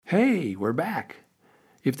Hey, we're back.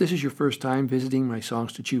 If this is your first time visiting my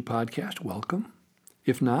Songs to Chew podcast, welcome.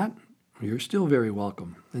 If not, you're still very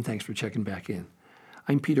welcome, and thanks for checking back in.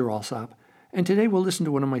 I'm Peter Alsop, and today we'll listen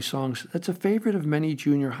to one of my songs that's a favorite of many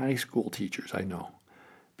junior high school teachers I know,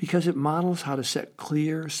 because it models how to set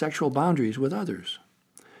clear sexual boundaries with others.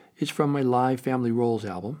 It's from my Live Family Roles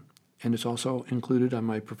album, and it's also included on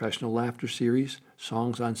my Professional Laughter series,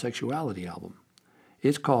 Songs on Sexuality album.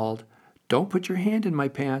 It's called Don't Put Your Hand in My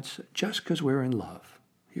Pants Just 'Cause We're in Love.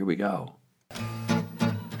 Here we go.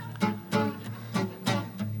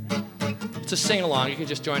 It's a sing-along. You can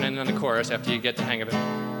just join in on the chorus after you get the hang of it.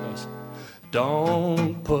 It goes,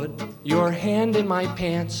 don't put your hand in my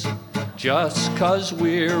pants just 'cause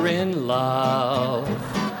we're in love.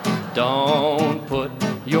 Don't put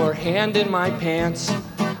your hand in my pants.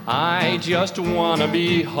 I just wanna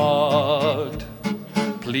be hugged.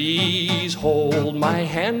 Please hold my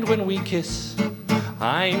hand when we kiss.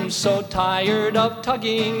 I'm so tired of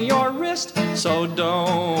tugging your wrist. So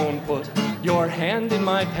don't put your hand in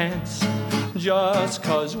my pants just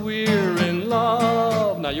 'cause we're in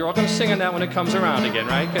love. Now you're all gonna sing on that when it comes around again,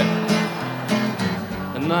 right? Good.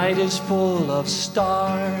 The night is full of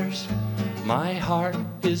stars. My heart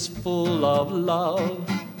is full of love.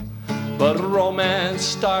 But romance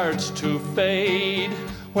starts to fade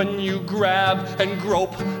when you grab and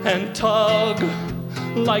grope and tug,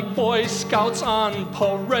 like Boy Scouts on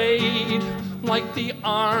parade, like the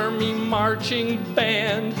Army marching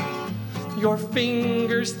band. Your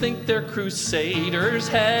fingers think they're crusaders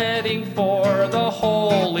heading for the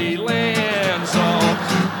Holy Land. So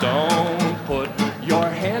don't put your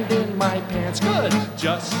hand in my pants, good,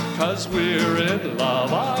 just 'cause we're in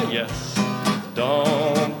love, ah yes.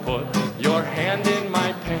 Don't put your hand in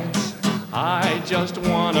my pants, I just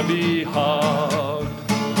wanna be hugged.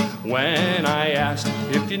 When I asked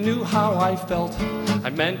if you knew how I felt, I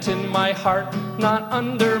meant in my heart, not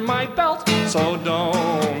under my belt. So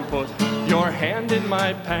don't put your hand in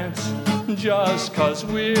my pants just 'cause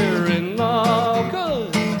we're in love.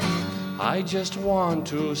 Good. I just want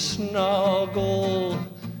to snuggle,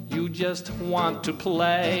 you just want to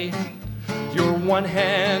play. Your one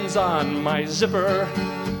hand's on my zipper,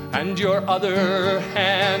 and your other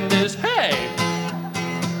hand is, hey!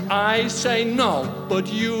 I say no,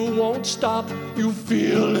 but you won't stop. You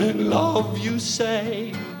feel in love, you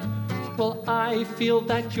say. Well, I feel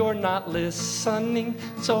that you're not listening,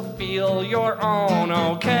 so feel your own,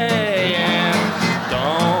 okay? And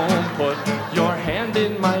don't put your hand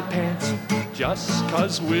in my pants just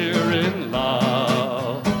 'cause we're in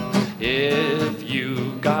love. If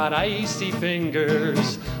you got icy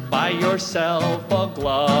fingers, buy yourself a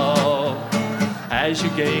glove. As you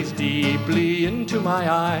gaze deeply into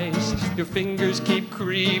my eyes, your fingers keep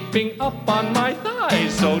creeping up on my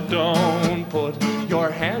thighs. So don't put your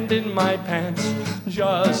hand in my pants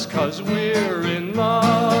just 'cause we're in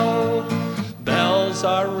love. Bells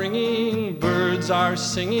are ringing, birds are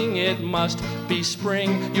singing, it must be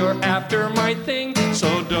spring, you're after my thing.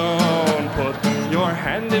 So don't put your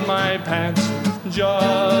hand in my pants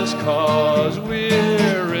just 'cause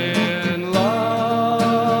we're in love.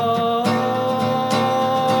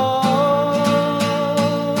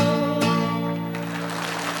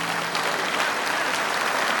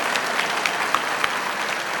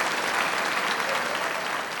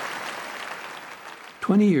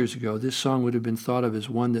 20 years ago, this song would have been thought of as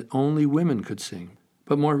one that only women could sing.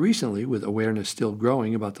 But more recently, with awareness still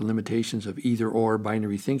growing about the limitations of either-or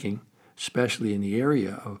binary thinking, especially in the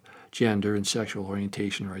area of gender and sexual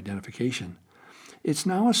orientation or identification, it's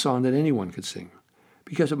now a song that anyone could sing,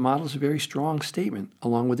 because it models a very strong statement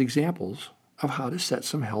along with examples of how to set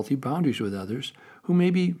some healthy boundaries with others who may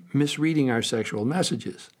be misreading our sexual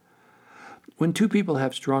messages. When two people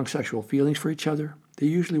have strong sexual feelings for each other, they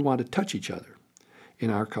usually want to touch each other. In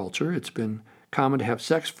our culture, it's been common to have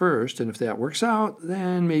sex first, and if that works out,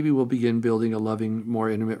 then maybe we'll begin building a loving, more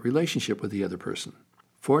intimate relationship with the other person.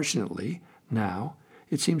 Fortunately, now,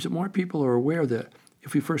 it seems that more people are aware that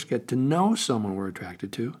if we first get to know someone we're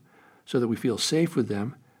attracted to, so that we feel safe with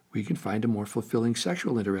them, we can find a more fulfilling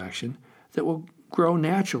sexual interaction that will grow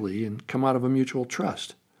naturally and come out of a mutual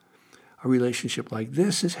trust. A relationship like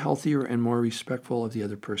this is healthier and more respectful of the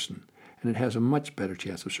other person, and it has a much better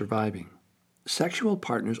chance of surviving. Sexual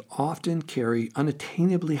partners often carry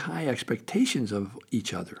unattainably high expectations of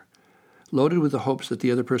each other, loaded with the hopes that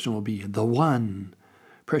the other person will be the one.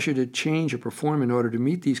 Pressure to change or perform in order to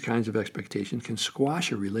meet these kinds of expectations can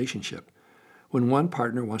squash a relationship. When one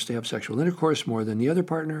partner wants to have sexual intercourse more than the other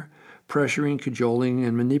partner, pressuring, cajoling,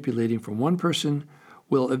 and manipulating from one person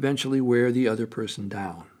will eventually wear the other person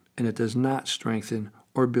down, and it does not strengthen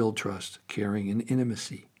or build trust, caring, and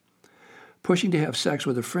intimacy. Pushing to have sex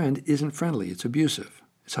with a friend isn't friendly, it's abusive.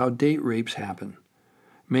 It's how date rapes happen.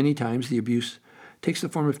 Many times the abuse takes the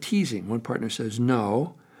form of teasing. One partner says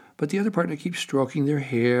no, but the other partner keeps stroking their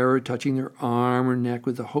hair or touching their arm or neck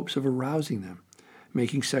with the hopes of arousing them,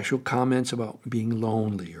 making sexual comments about being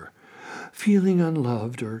lonely or feeling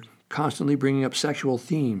unloved or constantly bringing up sexual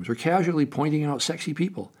themes or casually pointing out sexy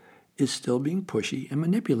people is still being pushy and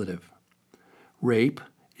manipulative. Rape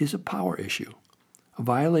is a power issue, a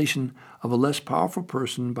violation of a less powerful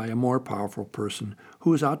person by a more powerful person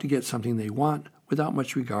who is out to get something they want without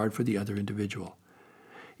much regard for the other individual.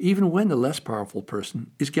 Even when the less powerful person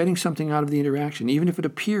is getting something out of the interaction, even if it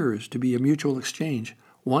appears to be a mutual exchange,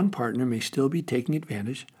 one partner may still be taking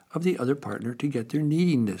advantage of the other partner to get their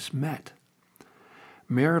neediness met.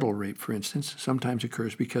 Marital rape, for instance, sometimes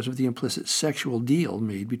occurs because of the implicit sexual deal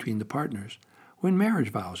made between the partners when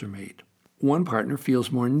marriage vows are made. One partner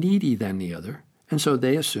feels more needy than the other, and so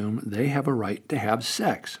they assume they have a right to have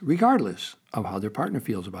sex, regardless of how their partner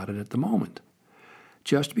feels about it at the moment.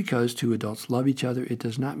 Just because two adults love each other, it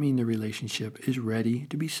does not mean the relationship is ready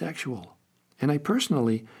to be sexual. And I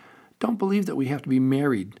personally don't believe that we have to be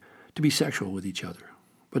married to be sexual with each other.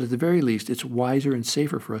 But at the very least, it's wiser and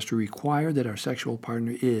safer for us to require that our sexual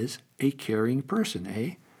partner is a caring person,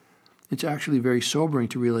 eh? It's actually very sobering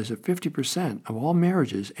to realize that 50% of all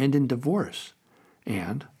marriages end in divorce.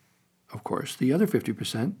 And, of course, the other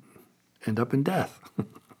 50% end up in death.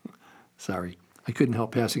 Sorry, I couldn't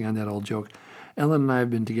help passing on that old joke. Ellen and I have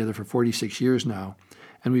been together for 46 years now,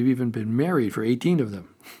 and we've even been married for 18 of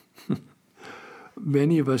them.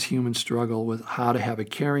 Many of us humans struggle with how to have a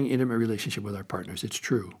caring, intimate relationship with our partners. It's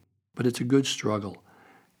true, but it's a good struggle.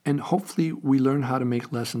 And hopefully we learn how to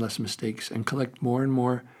make less and less mistakes and collect more and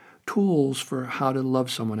more tools for how to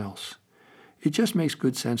love someone else. It just makes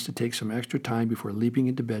good sense to take some extra time before leaping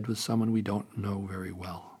into bed with someone we don't know very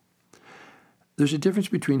well. There's a difference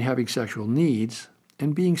between having sexual needs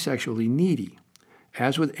and being sexually needy.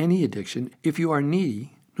 As with any addiction, if you are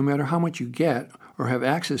needy, no matter how much you get or have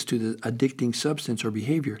access to the addicting substance or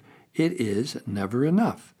behavior, it is never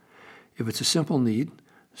enough. If it's a simple need,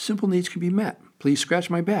 simple needs can be met. Please scratch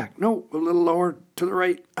my back. No, a little lower to the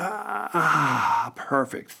right.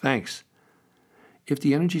 Perfect. Thanks. If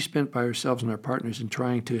the energy spent by ourselves and our partners in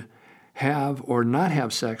trying to have or not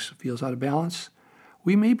have sex feels out of balance,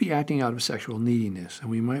 we may be acting out of sexual neediness, and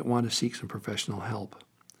we might want to seek some professional help.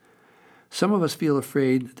 Some of us feel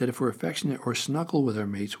afraid that if we're affectionate or snuggle with our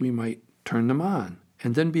mates, we might turn them on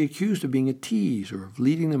and then be accused of being a tease or of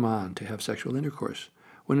leading them on to have sexual intercourse,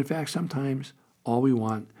 when in fact sometimes all we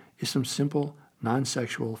want is some simple,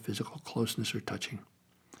 non-sexual physical closeness or touching.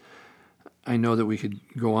 I know that we could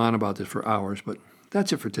go on about this for hours, but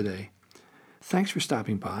that's it for today. Thanks for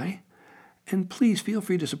stopping by, and please feel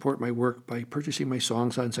free to support my work by purchasing my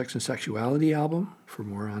Songs on Sex and Sexuality album for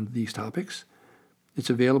more on these topics. It's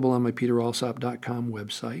available on my peteralsop.com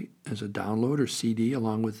website as a download or CD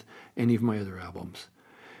along with any of my other albums.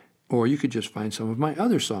 Or you could just find some of my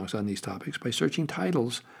other songs on these topics by searching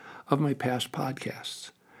titles of my past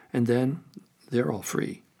podcasts. And then they're all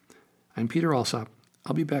free. I'm Peter Alsop.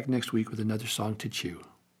 I'll be back next week with another song to chew.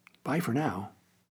 Bye for now.